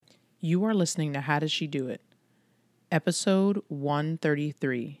You are listening to How Does She Do It? Episode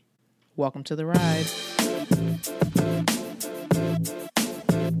 133. Welcome to the ride.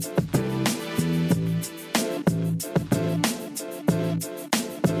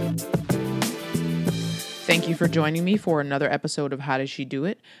 Thank you for joining me for another episode of How Does She Do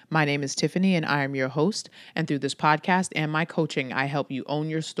It? My name is Tiffany and I am your host. And through this podcast and my coaching, I help you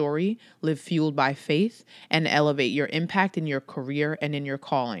own your story, live fueled by faith, and elevate your impact in your career and in your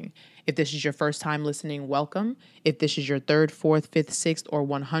calling. If this is your first time listening, welcome. If this is your third, fourth, fifth, sixth, or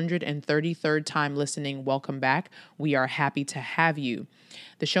 133rd time listening, welcome back. We are happy to have you.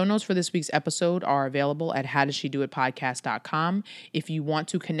 The show notes for this week's episode are available at howdoesshedoitpodcast.com. If you want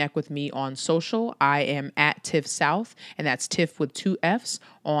to connect with me on social, I am at Tiff South, and that's Tiff with 2 F's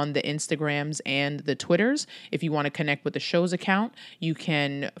on the Instagrams and the Twitters. If you want to connect with the show's account, you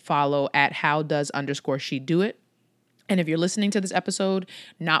can follow at howdoes_she-do-it. And if you're listening to this episode,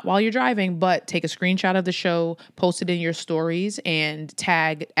 not while you're driving, but take a screenshot of the show, post it in your stories, and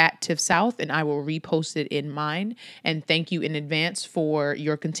tag at Tiff South, and I will repost it in mine. And thank you in advance for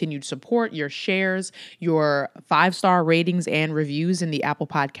your continued support, your shares, your 5-star ratings and reviews in the Apple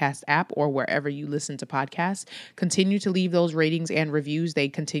Podcast app or wherever you listen to podcasts. Continue to leave those ratings and reviews. They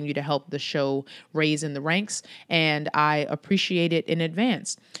continue to help the show raise in the ranks, and I appreciate it in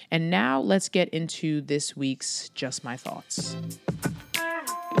advance. And now let's get into this week's Just My Thoughts.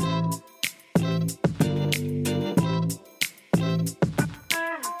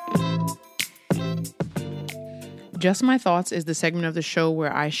 Just My Thoughts is the segment of the show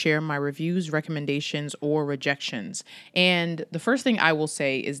where I share my reviews, recommendations, or rejections. And the first thing I will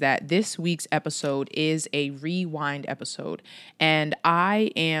say is that this week's episode is a rewind episode. And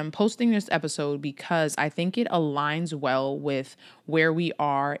I am posting this episode because I think it aligns well with where we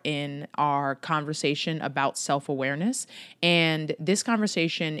are in our conversation about self-awareness. And this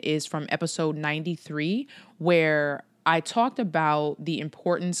conversation is from episode 93, where I talked about the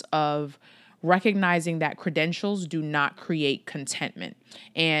importance of recognizing that credentials do not create contentment.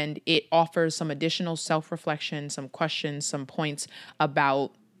 And it offers some additional self-reflection, some questions, some points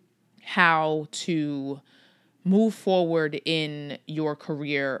about how to move forward in your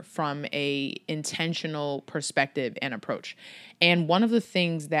career from a intentional perspective and approach. And one of the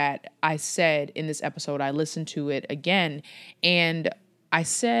things that I said in this episode, I listened to it again, and I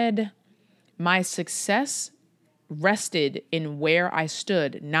said my success rested in where I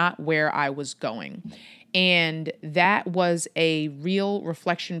stood, not where I was going. And that was a real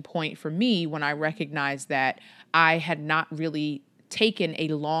reflection point for me when I recognized that I had not really taken a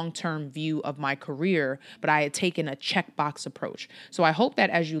long-term view of my career, but I had taken a checkbox approach. So I hope that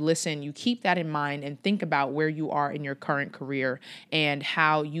as you listen, you keep that in mind and think about where you are in your current career and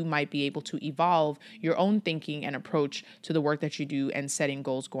how you might be able to evolve your own thinking and approach to the work that you do and setting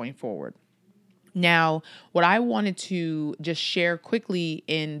goals going forward. Now, what I wanted to just share quickly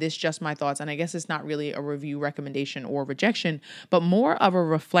in this Just My Thoughts, and I guess it's not really a review, recommendation, or rejection, but more of a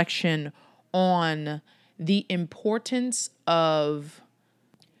reflection on the importance of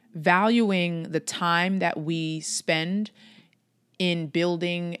valuing the time that we spend in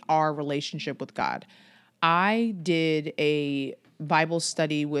building our relationship with God. I did a Bible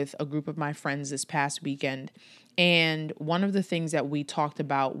study with a group of my friends this past weekend, and one of the things that we talked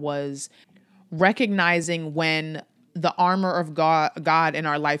about was recognizing when the armor of God in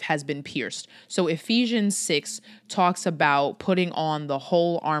our life has been pierced. So Ephesians 6 talks about putting on the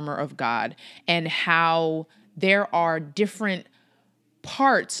whole armor of God and how there are different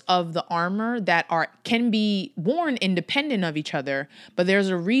parts of the armor that can be worn independent of each other, but there's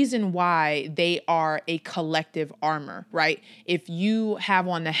a reason why they are a collective armor, right? If you have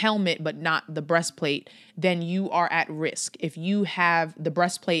on the helmet but not the breastplate, then you are at risk. If you have the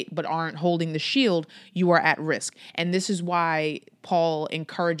breastplate but aren't holding the shield, you are at risk. And this is why Paul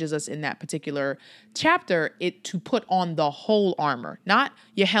encourages us in that particular chapter to put on the whole armor, not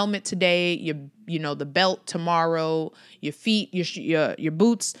your helmet today, the belt tomorrow, your feet, your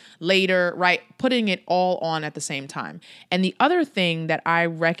boots later, right? Putting it all on at the same time. And the other thing that I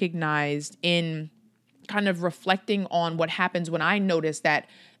recognized in kind of reflecting on what happens when I notice that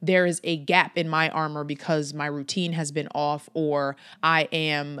there is a gap in my armor because my routine has been off, or I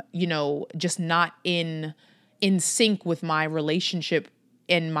am, just not in sync with my relationship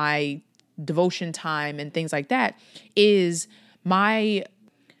and my devotion time and things like that, is my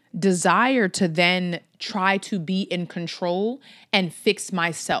desire to then try to be in control and fix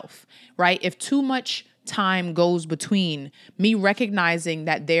myself, right? If too much time goes between me recognizing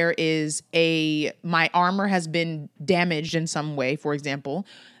that my armor has been damaged in some way, for example,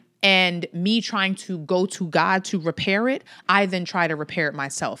 and me trying to go to God to repair it, I then try to repair it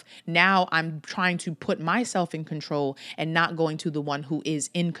myself. Now I'm trying to put myself in control and not going to the one who is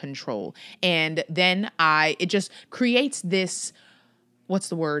in control. And then it just creates this,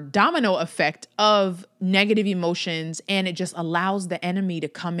 domino effect of negative emotions. And it just allows the enemy to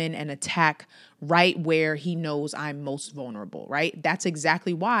come in and attack right where he knows I'm most vulnerable, right? That's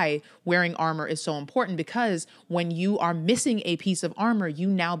exactly why wearing armor is so important, because when you are missing a piece of armor, you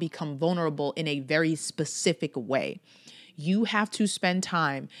now become vulnerable in a very specific way. You have to spend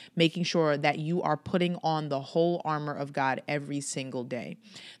time making sure that you are putting on the whole armor of God every single day.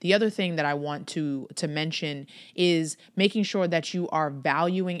 The other thing that I want to mention is making sure that you are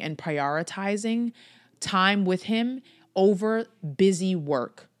valuing and prioritizing time with Him over busy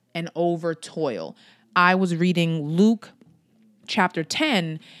work and over toil. I was reading Luke chapter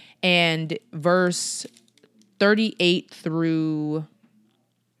 10 and verse 38 through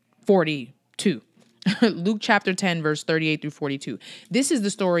 42. Luke chapter 10, verse 38 through 42. This is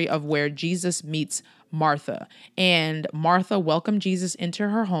the story of where Jesus meets Martha, and Martha welcomed Jesus into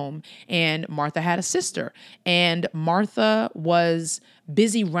her home, and Martha had a sister, and Martha was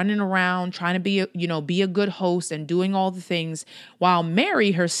busy running around trying to be a good host and doing all the things, while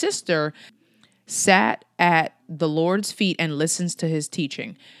Mary, her sister, sat at the Lord's feet and listens to his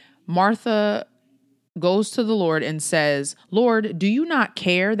teaching. Martha goes to the Lord and says, "Lord, do you not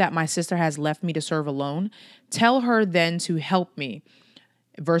care that my sister has left me to serve alone? Tell her then to help me."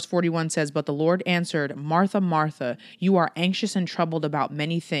 Verse 41 says, "But the Lord answered, Martha, Martha, you are anxious and troubled about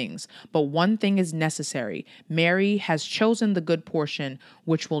many things, but one thing is necessary. Mary has chosen the good portion,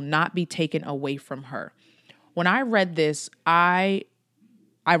 which will not be taken away from her." When I read this, I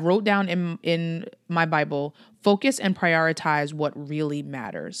wrote down in my Bible, focus and prioritize what really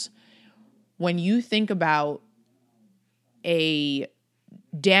matters. When you think about a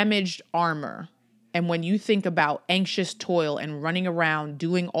damaged armor, and when you think about anxious toil and running around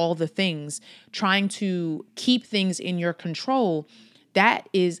doing all the things, trying to keep things in your control, that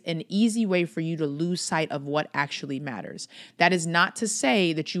is an easy way for you to lose sight of what actually matters. That is not to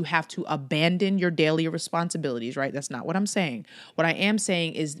say that you have to abandon your daily responsibilities, right? That's not what I'm saying. What I am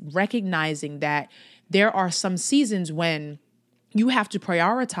saying is recognizing that there are some seasons when you have to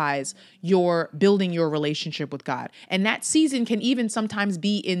prioritize your building your relationship with God. And that season can even sometimes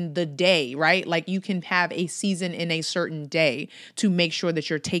be in the day, right? Like you can have a season in a certain day to make sure that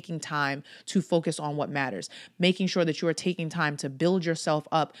you're taking time to focus on what matters, making sure that you are taking time to build yourself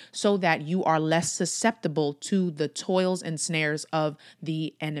up so that you are less susceptible to the toils and snares of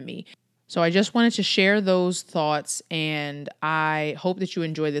the enemy. So I just wanted to share those thoughts, and I hope that you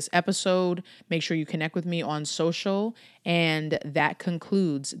enjoy this episode. Make sure you connect with me on social, and that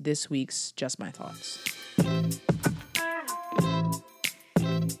concludes this week's Just My Thoughts.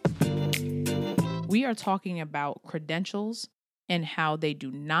 We are talking about credentials and how they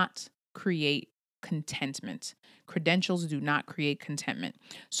do not create contentment. Credentials do not create contentment.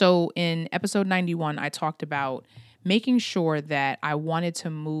 So in episode 91, I talked about making sure that I wanted to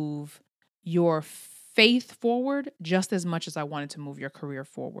move your faith forward just as much as I wanted to move your career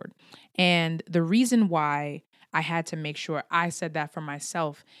forward. And the reason why I had to make sure I said that for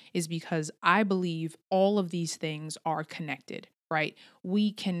myself is because I believe all of these things are connected, right?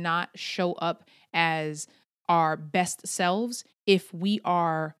 We cannot show up as our best selves if we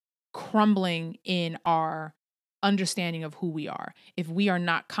are crumbling in our understanding of who we are. If we are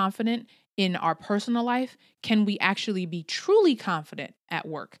not confident in our personal life, can we actually be truly confident at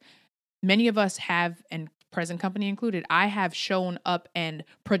work? Many of us have, and present company included, I have shown up and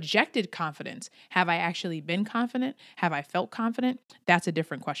projected confidence. Have I actually been confident? Have I felt confident? That's a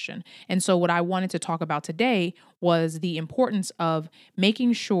different question. And so what I wanted to talk about today was the importance of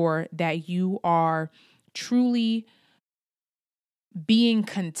making sure that you are truly being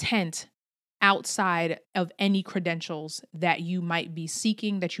content outside of any credentials that you might be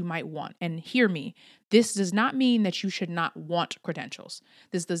seeking, that you might want. And hear me, this does not mean that you should not want credentials.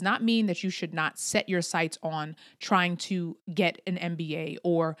 This does not mean that you should not set your sights on trying to get an MBA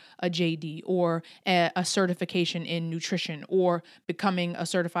or a JD or a certification in nutrition or becoming a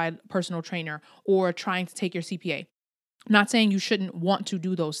certified personal trainer or trying to take your CPA. I'm not saying you shouldn't want to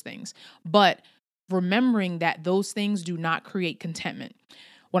do those things, but remembering that those things do not create contentment.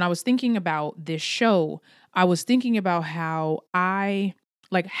 When I was thinking about this show, I was thinking about how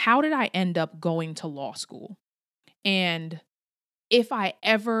did I end up going to law school? And if I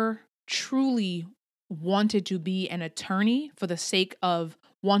ever truly wanted to be an attorney for the sake of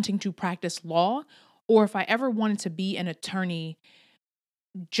wanting to practice law, or if I ever wanted to be an attorney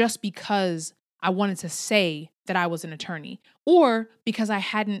just because I wanted to say that I was an attorney, or because I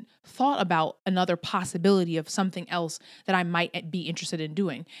hadn't thought about another possibility of something else that I might be interested in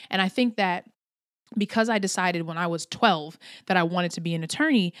doing. And I think that because I decided when I was 12 that I wanted to be an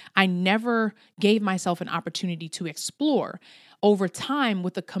attorney, I never gave myself an opportunity to explore. Over time,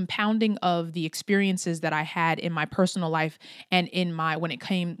 with the compounding of the experiences that I had in my personal life and in my when it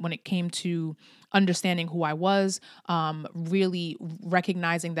came to understanding who I was, really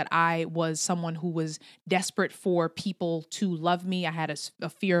recognizing that I was someone who was desperate for people to love me. I had a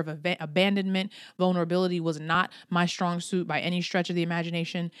fear of abandonment. Vulnerability was not my strong suit by any stretch of the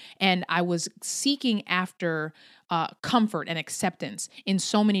imagination. And I was seeking after comfort and acceptance in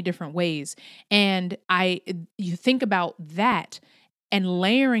so many different ways. And you think about that and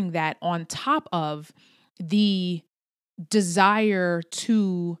layering that on top of the desire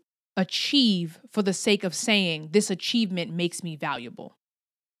to achieve for the sake of saying this achievement makes me valuable.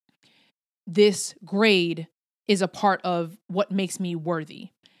 This grade is a part of what makes me worthy.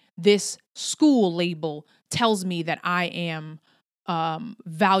 This school label tells me that I am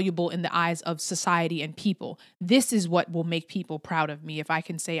valuable in the eyes of society and people. This is what will make people proud of me if I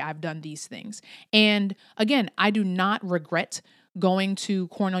can say I've done these things. And again, I do not regret going to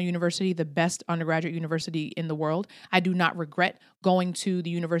Cornell University, the best undergraduate university in the world. I do not regret going to the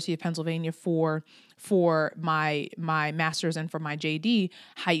University of Pennsylvania for my master's and for my JD.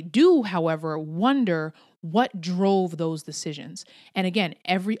 I do, however, wonder what drove those decisions. And again,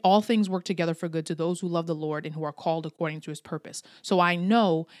 all things work together for good to those who love the Lord and who are called according to his purpose. So I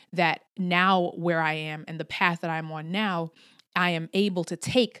know that now where I am and the path that I'm on now, I am able to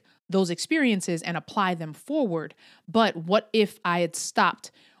take those experiences and apply them forward. But what if I had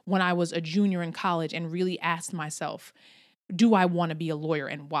stopped when I was a junior in college and really asked myself, do I want to be a lawyer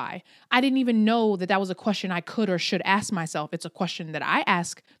and why? I didn't even know that was a question I could or should ask myself. It's a question that I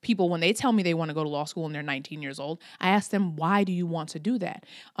ask people when they tell me they want to go to law school and they're 19 years old. I ask them, why do you want to do that?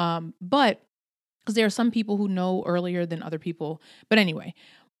 But because there are some people who know earlier than other people. But anyway,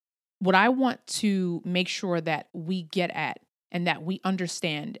 what I want to make sure that we get at and that we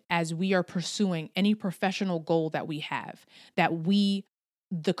understand as we are pursuing any professional goal that we have, that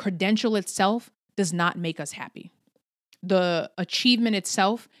the credential itself does not make us happy. The achievement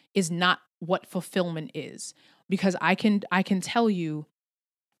itself is not what fulfillment is. Because I can tell you,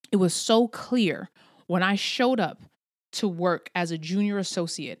 it was so clear when I showed up to work as a junior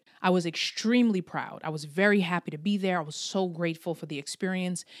associate. I was extremely proud. I was very happy to be there. I was so grateful for the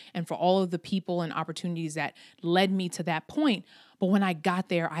experience and for all of the people and opportunities that led me to that point. But when I got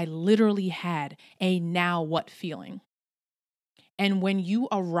there, I literally had a now what feeling. And when you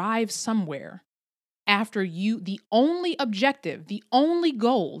arrive somewhere after the only objective, the only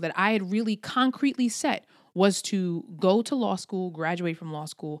goal that I had really concretely set was to go to law school, graduate from law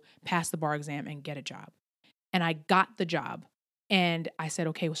school, pass the bar exam, and get a job. And I got the job and I said,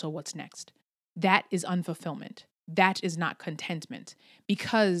 okay, so what's next? That is unfulfillment. That is not contentment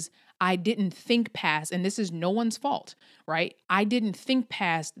because I didn't think past, and this is no one's fault, right? I didn't think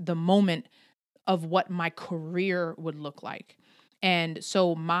past the moment of what my career would look like. And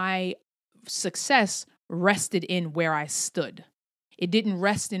so my success rested in where I stood. It didn't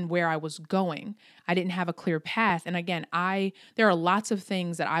rest in where I was going. I didn't have a clear path. And again, there are lots of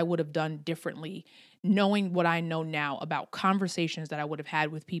things that I would have done differently, knowing what I know now about conversations that I would have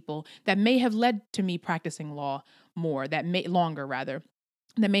had with people that may have led to me practicing law that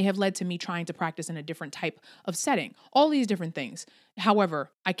may have led to me trying to practice in a different type of setting, all these different things.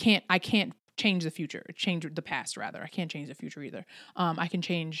 However, I can't change the past rather. I can't change the future either. I can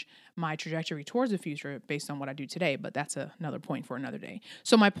change my trajectory towards the future based on what I do today, but that's another point for another day.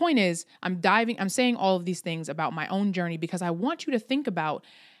 So my point is, I'm saying all of these things about my own journey because I want you to think about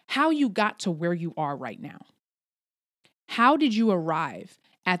how you got to where you are right now. How did you arrive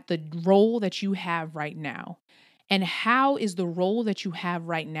at the role that you have right now? And how is the role that you have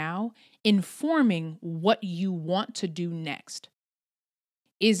right now informing what you want to do next?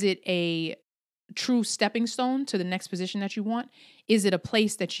 Is it a true stepping stone to the next position that you want? Is it a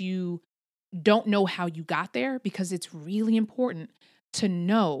place that you don't know how you got there? Because it's really important to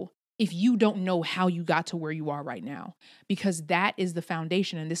know if you don't know how you got to where you are right now, because that is the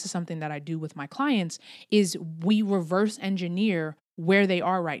foundation. And this is something that I do with my clients is we reverse engineer where they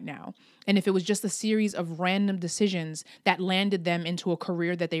are right now. And if it was just a series of random decisions that landed them into a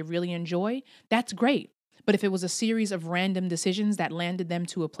career that they really enjoy, that's great. But if it was a series of random decisions that landed them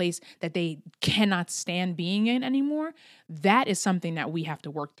to a place that they cannot stand being in anymore, that is something that we have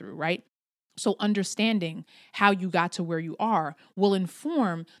to work through, right? So understanding how you got to where you are will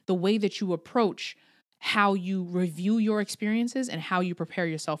inform the way that you approach how you review your experiences and how you prepare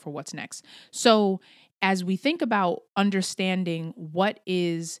yourself for what's next. So as we think about understanding what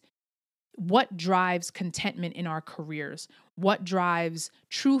drives contentment in our careers, what drives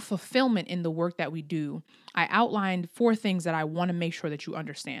true fulfillment in the work that we do, I outlined 4 things that I want to make sure that you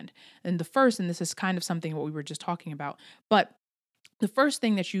understand. And the first, and this is kind of something what we were just talking about, but the first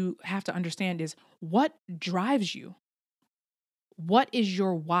thing that you have to understand is what drives you. What is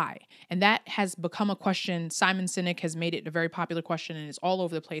your why? And that has become a question. Simon Sinek has made it a very popular question, and it's all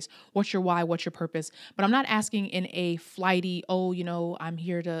over the place. What's your why? What's your purpose? But I'm not asking in a flighty, I'm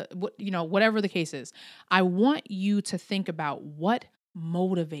here to, whatever the case is. I want you to think about what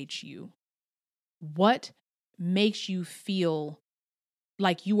motivates you. What makes you feel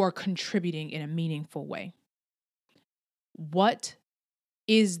like you are contributing in a meaningful way? What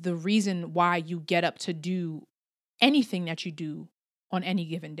is the reason why you get up to do anything that you do on any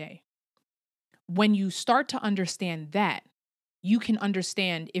given day? When you start to understand that, you can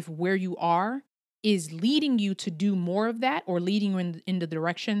understand if where you are is leading you to do more of that, or leading you in the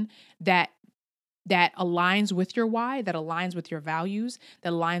direction that aligns with your why, that aligns with your values,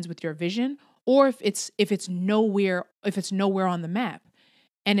 that aligns with your vision, or if it's nowhere on the map.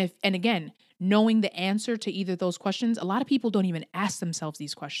 And again, knowing the answer to either of those questions, a lot of people don't even ask themselves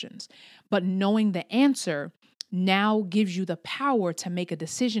these questions. But knowing the answer now gives you the power to make a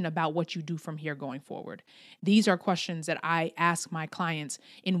decision about what you do from here going forward. These are questions that I ask my clients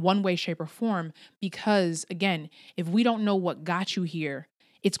in one way, shape, or form, because again, if we don't know what got you here,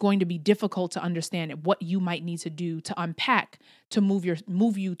 it's going to be difficult to understand what you might need to do to unpack to move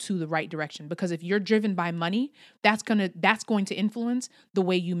you to the right direction. Because if you're driven by money, that's going to influence the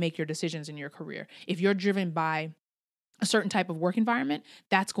way you make your decisions in your career. If you're driven by a certain type of work environment,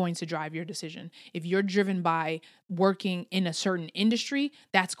 that's going to drive your decision. If you're driven by working in a certain industry,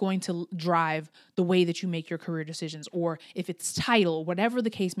 that's going to drive the way that you make your career decisions. Or if it's title, whatever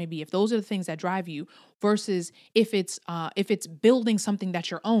the case may be, if those are the things that drive you, versus if it's building something that's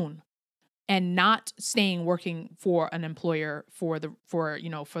your own and not staying working for an employer for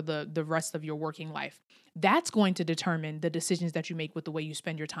the rest of your working life. That's going to determine the decisions that you make with the way you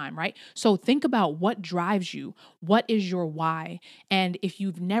spend your time, right? So think about what drives you. What is your why? And if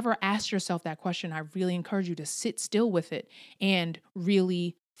you've never asked yourself that question, I really encourage you to sit still with it and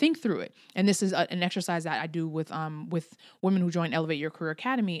really think through it. And this is an exercise that I do with women who join Elevate Your Career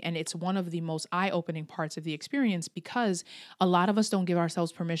Academy. And it's one of the most eye-opening parts of the experience, because a lot of us don't give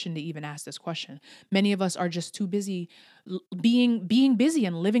ourselves permission to even ask this question. Many of us are just too busy being busy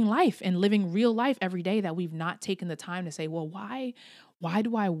and living life and living real life every day, that we've not taken the time to say, well, why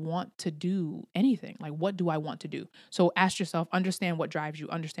do I want to do anything? Like, what do I want to do? So ask yourself, understand what drives you,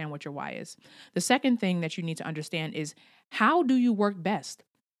 understand what your why is. The second thing that you need to understand is, how do you work best?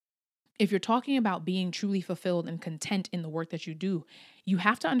 If you're talking about being truly fulfilled and content in the work that you do, you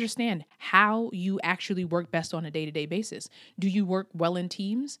have to understand how you actually work best on a day-to-day basis. Do you work well in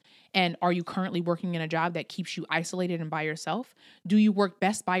teams? And are you currently working in a job that keeps you isolated and by yourself? Do you work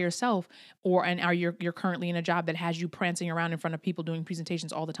best by yourself? Are you're currently in a job that has you prancing around in front of people doing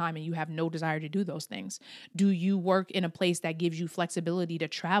presentations all the time and you have no desire to do those things? Do you work in a place that gives you flexibility to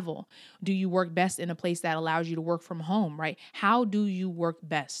travel? Do you work best in a place that allows you to work from home, right? How do you work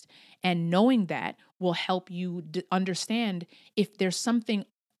best? And knowing that will help you understand if there's something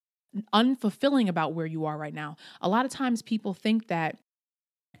unfulfilling about where you are right now. A lot of times people think that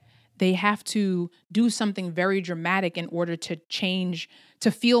they have to do something very dramatic in order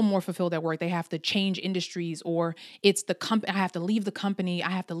to feel more fulfilled at work. They have to change industries, or it's the company. I have to leave the company. I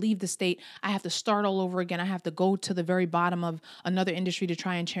have to leave the state. I have to start all over again. I have to go to the very bottom of another industry to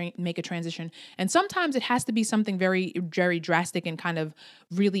try and make a transition. And sometimes it has to be something very, very drastic and kind of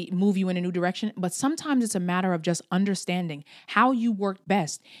really move you in a new direction. But sometimes it's a matter of just understanding how you work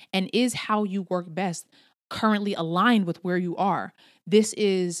best, and is how you work best currently aligned with where you are. This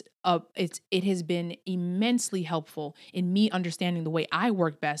is it has been immensely helpful in me understanding the way I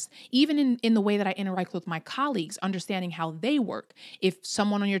work best, even in the way that I interact with my colleagues, understanding how they work. If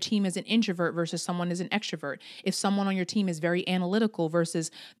someone on your team is an introvert versus someone is an extrovert, if someone on your team is very analytical versus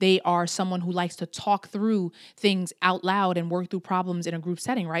they are someone who likes to talk through things out loud and work through problems in a group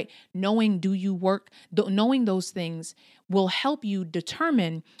setting, right? Knowing those things will help you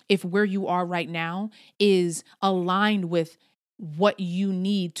determine if where you are right now is aligned with what you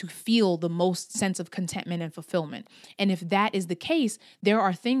need to feel the most sense of contentment and fulfillment. And if that is the case, there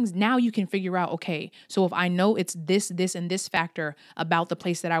are things now you can figure out, okay, so if I know it's this, and this factor about the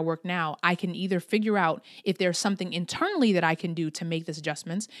place that I work now, I can either figure out if there's something internally that I can do to make these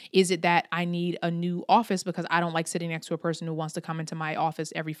adjustments. Is it that I need a new office because I don't like sitting next to a person who wants to come into my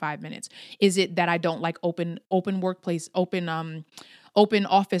office every 5 minutes? Is it that I don't like open open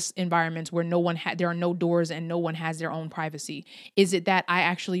office environments where there are no doors and no one has their own privacy? Is it that I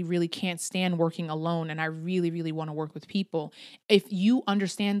actually really can't stand working alone and I really, really want to work with people? If you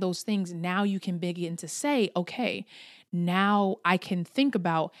understand those things, now you can begin to say, okay, now I can think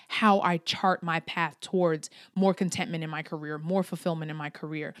about how I chart my path towards more contentment in my career, more fulfillment in my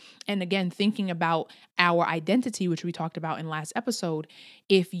career. And again, thinking about our identity, which we talked about in last episode,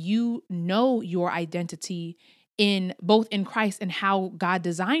 if you know your identity in both in Christ and how God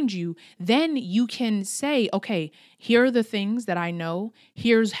designed you, then you can say, okay, here are the things that I know.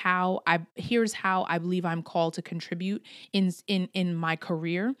 Here's how I believe I'm called to contribute in my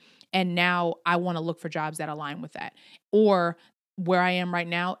career. And now I want to look for jobs that align with that. Or where I am right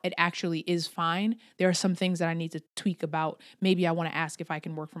now, it actually is fine. There are some things that I need to tweak about. Maybe I want to ask if I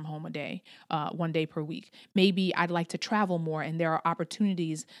can work from home one day per week. Maybe I'd like to travel more, and there are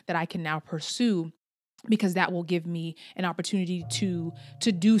opportunities that I can now pursue because that will give me an opportunity to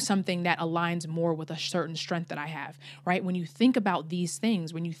do something that aligns more with a certain strength that I have, right? When you think about these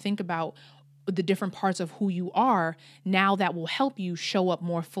things, when you think about the different parts of who you are, now that will help you show up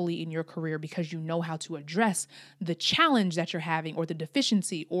more fully in your career because you know how to address the challenge that you're having or the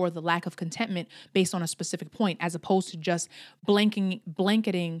deficiency or the lack of contentment based on a specific point, as opposed to just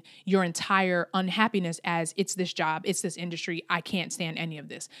blanketing your entire unhappiness as it's this job, it's this industry, I can't stand any of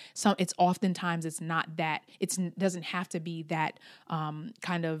this. So it's not that, it doesn't have to be that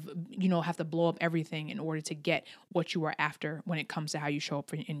kind of, have to blow up everything in order to get what you are after when it comes to how you show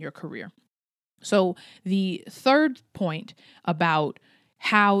up in your career. So the third point about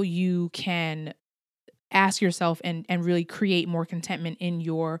how you can ask yourself and really create more contentment in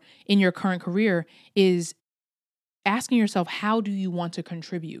your current career is asking yourself, how do you want to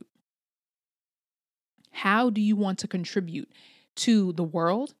contribute? How do you want to contribute to the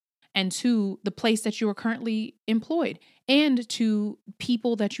world and to the place that you are currently employed and to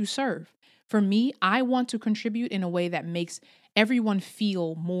people that you serve? For me, I want to contribute in a way that makes everyone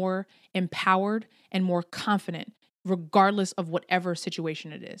feel more empowered and more confident, regardless of whatever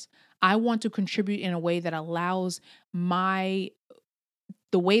situation it is. I want to contribute in a way that allows the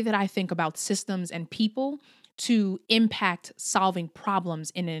way that I think about systems and people to impact solving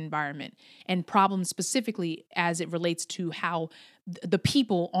problems in an environment, and problems specifically as it relates to how the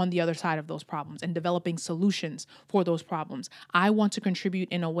people on the other side of those problems and developing solutions for those problems. I want to contribute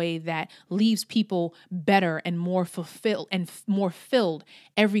in a way that leaves people better and more fulfilled and more filled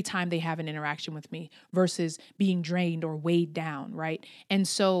every time they have an interaction with me versus being drained or weighed down, right? And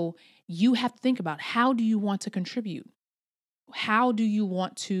so you have to think about, how do you want to contribute? How do you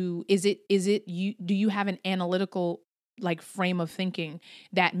want to, do you have an analytical frame of thinking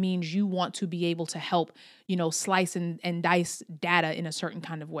that means you want to be able to help, slice and dice data in a certain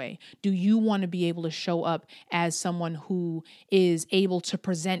kind of way? Do you want to be able to show up as someone who is able to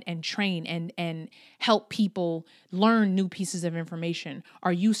present and train and help people learn new pieces of information?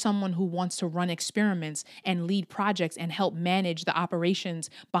 Are you someone who wants to run experiments and lead projects and help manage the operations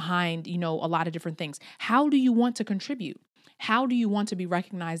behind, a lot of different things? How do you want to contribute? How do you want to be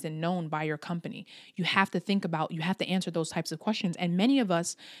recognized and known by your company? You have to answer those types of questions. And many of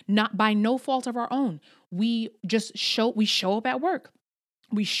us, not by no fault of our own, we show up at work.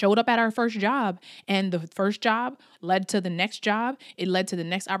 We showed up at our first job, and the first job led to the next job. It led to the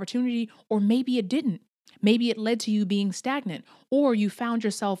next opportunity, or maybe it didn't. Maybe it led to you being stagnant, or you found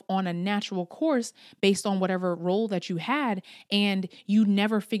yourself on a natural course based on whatever role that you had, and you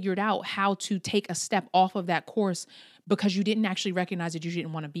never figured out how to take a step off of that course because you didn't actually recognize that you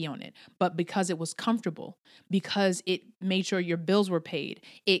didn't want to be on it, but because it was comfortable, because it made sure your bills were paid,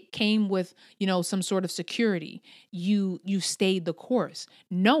 it came with, some sort of security. You stayed the course,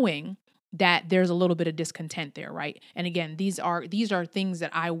 knowing that there's a little bit of discontent there, right? And again, these are things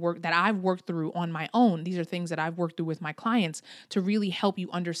that I've worked through on my own. These are things that I've worked through with my clients to really help you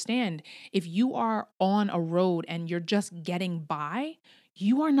understand, if you are on a road and you're just getting by,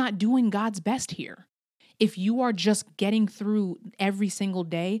 you are not doing God's best here. If you are just getting through every single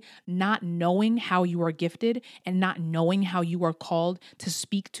day, not knowing how you are gifted and not knowing how you are called to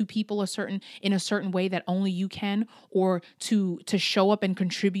speak to people in a certain way that only you can, or to show up and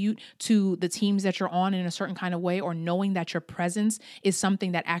contribute to the teams that you're on in a certain kind of way, or knowing that your presence is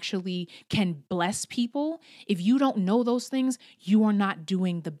something that actually can bless people. If you don't know those things, you are not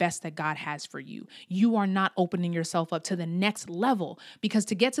doing the best that God has for you. You are not opening yourself up to the next level, because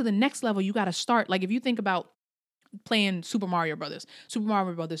to get to the next level, you got to start. Like, if you think about playing Super Mario Brothers. Super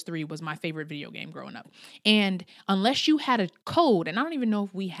Mario Brothers 3 was my favorite video game growing up. And unless you had a code, and I don't even know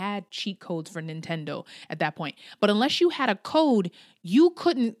if we had cheat codes for Nintendo at that point, but unless you had a code, You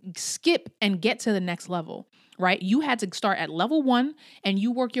couldn't skip and get to the next level, right? You had to start at level 1 and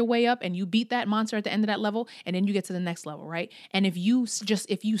you work your way up and you beat that monster at the end of that level, and then you get to the next level, right? And if you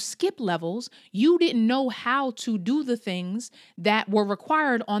skip levels, you didn't know how to do the things that were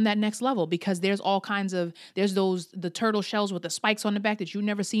required on that next level, because there's the turtle shells with the spikes on the back that you've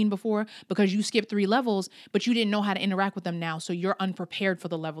never seen before, because you skipped 3 levels, but you didn't know how to interact with them now. So you're unprepared for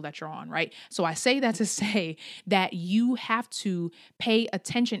the level that you're on, right? So I say that to say that you have to pay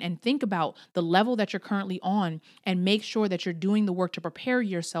attention and think about the level that you're currently on and make sure that you're doing the work to prepare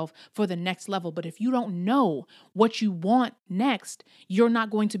yourself for the next level. But if you don't know what you want next, you're not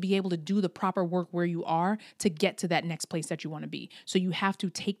going to be able to do the proper work where you are to get to that next place that you want to be. So you have to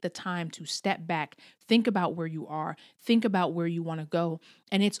take the time to step back, think about where you are, think about where you want to go.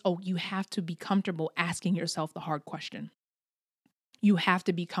 And you have to be comfortable asking yourself the hard question. You have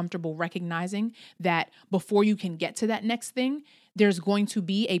to be comfortable recognizing that before you can get to that next thing, there's going to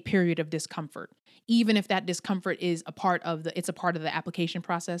be a period of discomfort. Even if that discomfort is a part of the application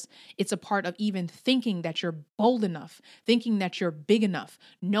process, it's a part of even thinking that you're bold enough, thinking that you're big enough,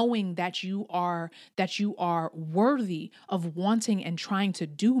 knowing that you are worthy of wanting and trying to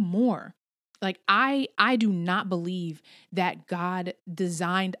do more. Like I do not believe that God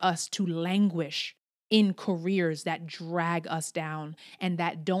designed us to languish in careers that drag us down and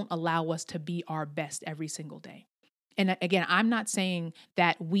that don't allow us to be our best every single day. And again, I'm not saying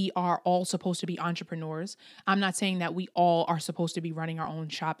that we are all supposed to be entrepreneurs. I'm not saying that we all are supposed to be running our own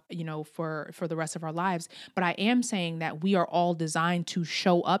shop, for the rest of our lives. But I am saying that we are all designed to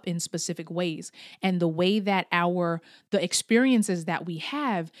show up in specific ways. And the way that the experiences that we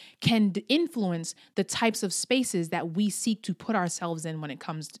have can influence the types of spaces that we seek to put ourselves in when it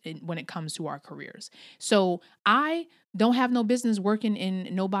comes to our careers. So I don't have no business working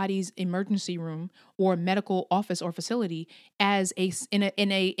in nobody's emergency room or medical office or facility as in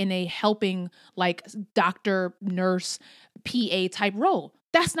a helping, like, doctor, nurse, PA type role.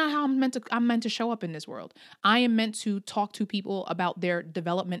 That's not how I'm meant to show up in this world. I am meant to talk to people about their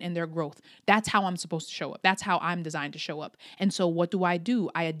development and their growth. That's how I'm supposed to show up. That's how I'm designed to show up. And so what do?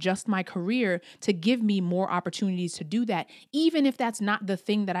 I adjust my career to give me more opportunities to do that. Even if that's not the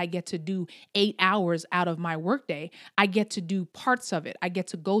thing that I get to do 8 hours out of my workday, I get to do parts of it. I get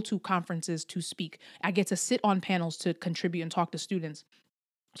to go to conferences to speak. I get to sit on panels to contribute and talk to students.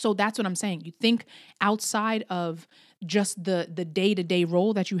 So that's what I'm saying. You think outside of just the day-to-day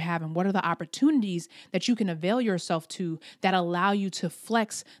role that you have, and what are the opportunities that you can avail yourself to that allow you to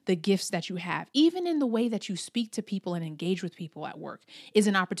flex the gifts that you have. Even in the way that you speak to people and engage with people at work is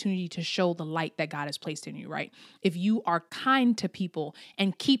an opportunity to show the light that God has placed in you, right? If you are kind to people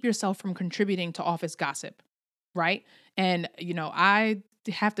and keep yourself from contributing to office gossip, right? And, I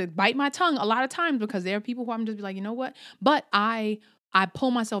have to bite my tongue a lot of times because there are people who I'm just be like, you know what? But I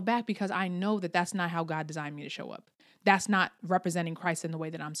pull myself back because I know that that's not how God designed me to show up. That's not representing Christ in the way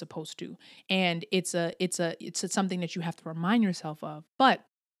that I'm supposed to. And it's something that you have to remind yourself of. But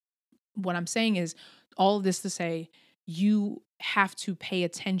what I'm saying is all of this to say, you have to pay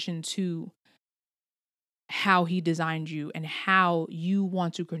attention to how he designed you and how you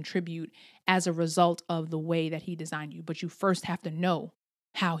want to contribute as a result of the way that he designed you. But you first have to know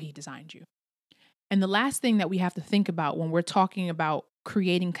how he designed you. And the last thing that we have to think about when we're talking about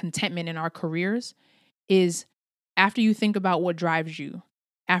creating contentment in our careers is, after you think about what drives you,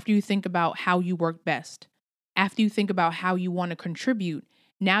 after you think about how you work best, after you think about how you want to contribute,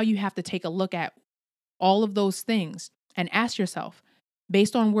 now you have to take a look at all of those things and ask yourself,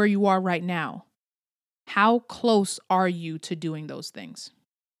 based on where you are right now, how close are you to doing those things?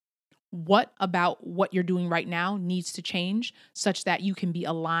 What about what you're doing right now needs to change such that you can be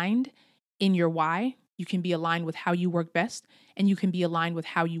aligned in your why, you can be aligned with how you work best, and you can be aligned with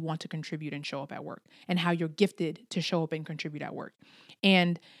how you want to contribute and show up at work, and how you're gifted to show up and contribute at work.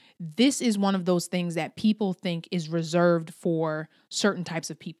 And this is one of those things that people think is reserved for certain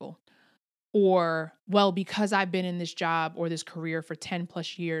types of people. Or, well, because I've been in this job or this career for 10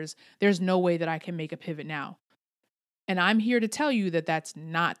 plus years, there's no way that I can make a pivot now. And I'm here to tell you that that's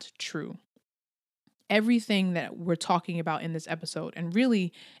not true. Everything that we're talking about in this episode, and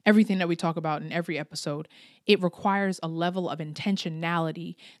really everything that we talk about in every episode, it requires a level of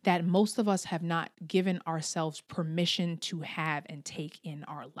intentionality that most of us have not given ourselves permission to have and take in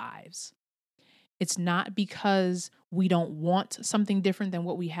our lives. It's not because we don't want something different than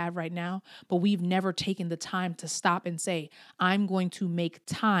what we have right now, but we've never taken the time to stop and say, I'm going to make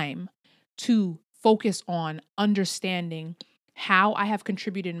time to focus on understanding how I have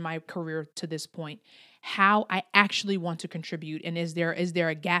contributed in my career to this point, how I actually want to contribute, and is there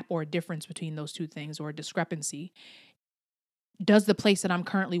a gap or a difference between those two things, or a discrepancy? Does the place that I'm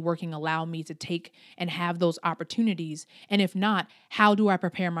currently working allow me to take and have those opportunities? And if not, how do I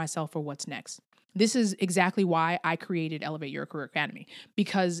prepare myself for what's next? This is exactly why I created Elevate Your Career Academy,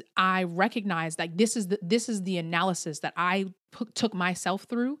 because I recognize like this is the analysis that I took myself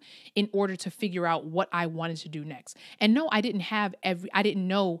through in order to figure out what I wanted to do next. And no, I didn't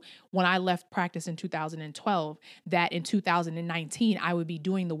know when I left practice in 2012 that in 2019 I would be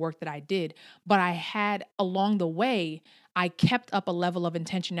doing the work that I did, but I had along the way I kept up a level of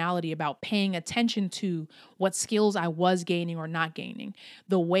intentionality about paying attention to what skills I was gaining or not gaining,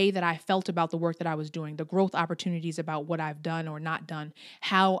 the way that I felt about the work that I was doing, the growth opportunities about what I've done or not done,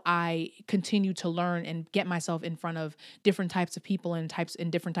 how I continue to learn and get myself in front of different types of people and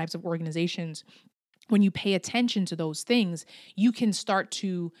different types of organizations. When you pay attention to those things, you can start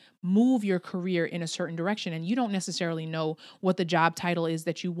to move your career in a certain direction. And you don't necessarily know what the job title is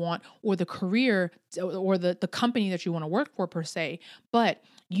that you want or the career or the company that you want to work for per se, but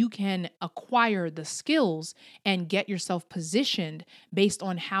you can acquire the skills and get yourself positioned based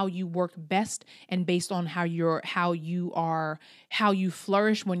on how you work best and based on how you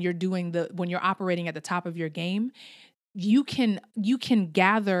flourish when you're operating at the top of your game. You can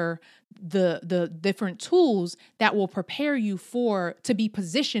gather the different tools that will prepare you to be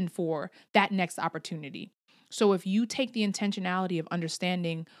positioned for that next opportunity. So if you take the intentionality of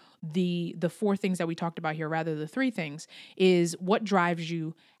understanding the four things that we talked about here, rather the three things, is what drives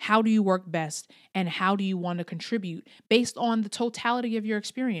you, how do you work best, and how do you want to contribute based on the totality of your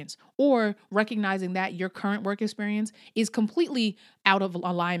experience, or recognizing that your current work experience is completely out of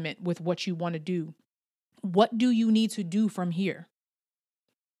alignment with what you want to do. What do you need to do from here?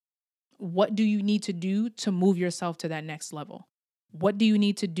 What do you need to do to move yourself to that next level? What do you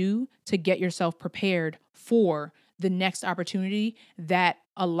need to do to get yourself prepared for the next opportunity that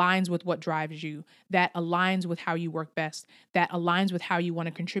aligns with what drives you, that aligns with how you work best, that aligns with how you want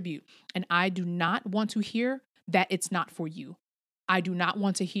to contribute? And I do not want to hear that it's not for you. I do not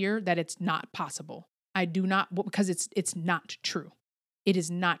want to hear that it's not possible. I do not, because it's not true. It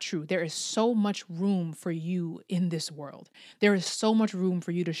is not true. There is so much room for you in this world. There is so much room for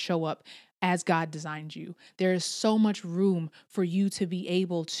you to show up as God designed you. There is so much room for you to be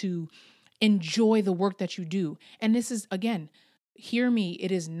able to enjoy the work that you do. And this is, again, hear me,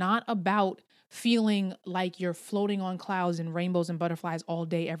 it is not about feeling like you're floating on clouds and rainbows and butterflies all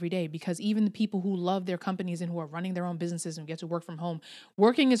day, every day, because even the people who love their companies and who are running their own businesses and get to work from home,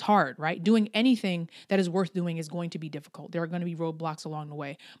 working is hard, right? Doing anything that is worth doing is going to be difficult. There are going to be roadblocks along the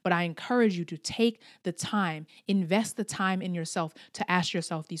way, but I encourage you to take the time, invest the time in yourself to ask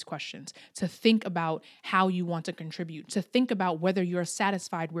yourself these questions, to think about how you want to contribute, to think about whether you're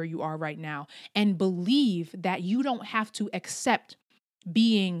satisfied where you are right now, and believe that you don't have to accept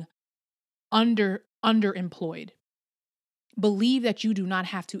being underemployed. Believe that you do not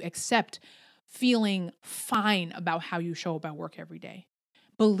have to accept feeling fine about how you show up at work every day.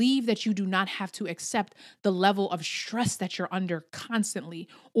 Believe that you do not have to accept the level of stress that you're under constantly,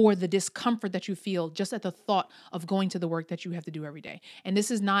 or the discomfort that you feel just at the thought of going to the work that you have to do every day. And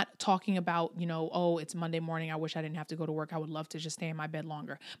this is not talking about, oh, it's Monday morning, I wish I didn't have to go to work. I would love to just stay in my bed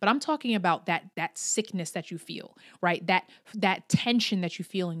longer. But I'm talking about that sickness that you feel, right? That tension that you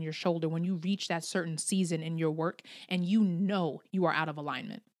feel in your shoulder when you reach that certain season in your work and you know you are out of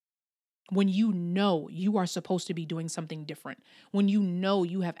alignment. When you know you are supposed to be doing something different, when you know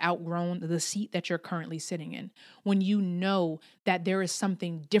you have outgrown the seat that you're currently sitting in, when you know that there is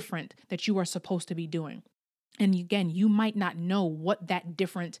something different that you are supposed to be doing. And again, you might not know what that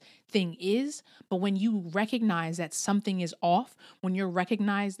different thing is, but when you recognize that something is off, when you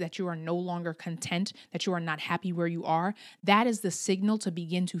recognize that you are no longer content, that you are not happy where you are, that is the signal to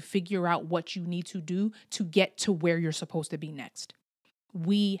begin to figure out what you need to do to get to where you're supposed to be next.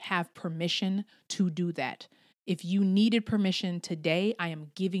 We have permission to do that. If you needed permission today, I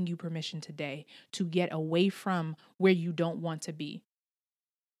am giving you permission today to get away from where you don't want to be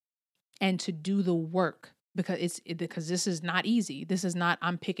and to do the work, because this is not easy. This is not,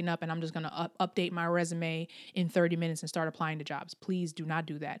 I'm picking up and I'm just going to update my resume in 30 minutes and start applying to jobs. Please do not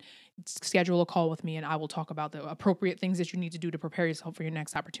do that. Schedule a call with me and I will talk about the appropriate things that you need to do to prepare yourself for your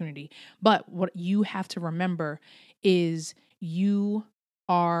next opportunity. But what you have to remember is you're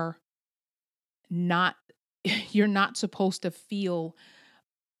not supposed to feel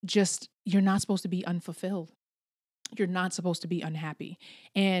you're not supposed to be unfulfilled. You're not supposed to be unhappy.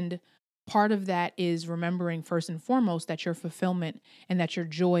 And part of that is remembering first and foremost that your fulfillment and that your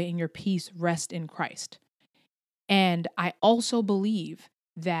joy and your peace rest in Christ. And I also believe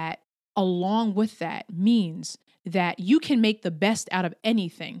that along with that means that you can make the best out of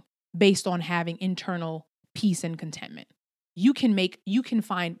anything based on having internal peace and contentment. you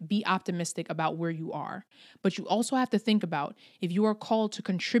can be optimistic about where you are. But you also have to think about, if you are called to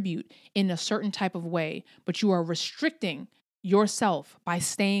contribute in a certain type of way, but you are restricting yourself by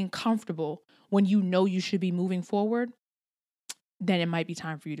staying comfortable when you know you should be moving forward, then it might be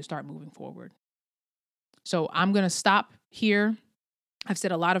time for you to start moving forward. So I'm going to stop here. I've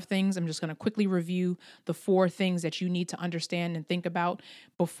said a lot of things. I'm just going to quickly review the 4 things that you need to understand and think about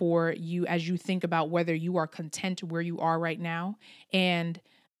as you think about whether you are content where you are right now. And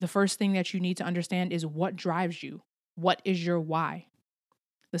the first thing that you need to understand is what drives you. What is your why?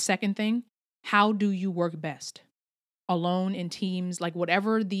 The second thing, how do you work best? Alone, in teams, like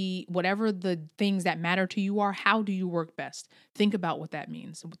whatever the things that matter to you are, how do you work best? Think about what that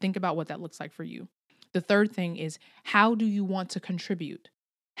means. Think about what that looks like for you. The third thing is, how do you want to contribute?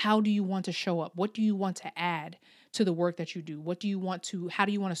 How do you want to show up? What do you want to add to the work that you do? How do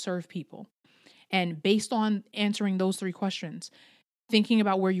you want to serve people? And based on answering those 3 questions, thinking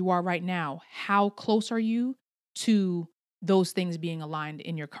about where you are right now, how close are you to those things being aligned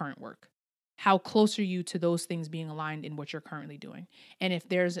in your current work? How close are you to those things being aligned in what you're currently doing? And if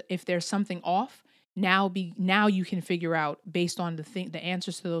there's something off, now you can figure out, based on the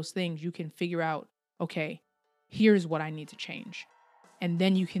answers to those things, you can figure out, okay, here's what I need to change. And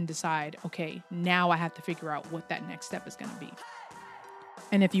then you can decide, okay, now I have to figure out what that next step is going to be.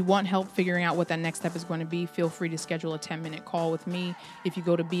 And if you want help figuring out what that next step is going to be, feel free to schedule a 10-minute call with me. If you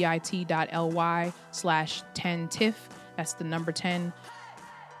go to bit.ly/10tiff, that's the number 10,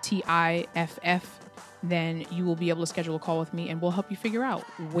 TIFF, then you will be able to schedule a call with me and we'll help you figure out,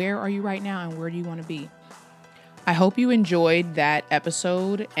 where are you right now and where do you want to be? I hope you enjoyed that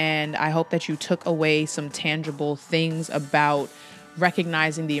episode, and I hope that you took away some tangible things about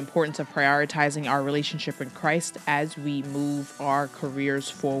recognizing the importance of prioritizing our relationship with Christ as we move our careers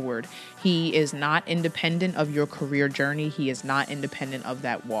forward. He is not independent of your career journey. He is not independent of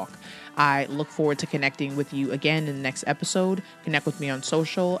that walk. I look forward to connecting with you again in the next episode. Connect with me on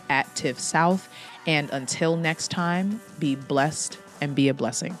social @TiffSouth. And until next time, be blessed and be a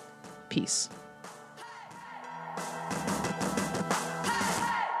blessing. Peace.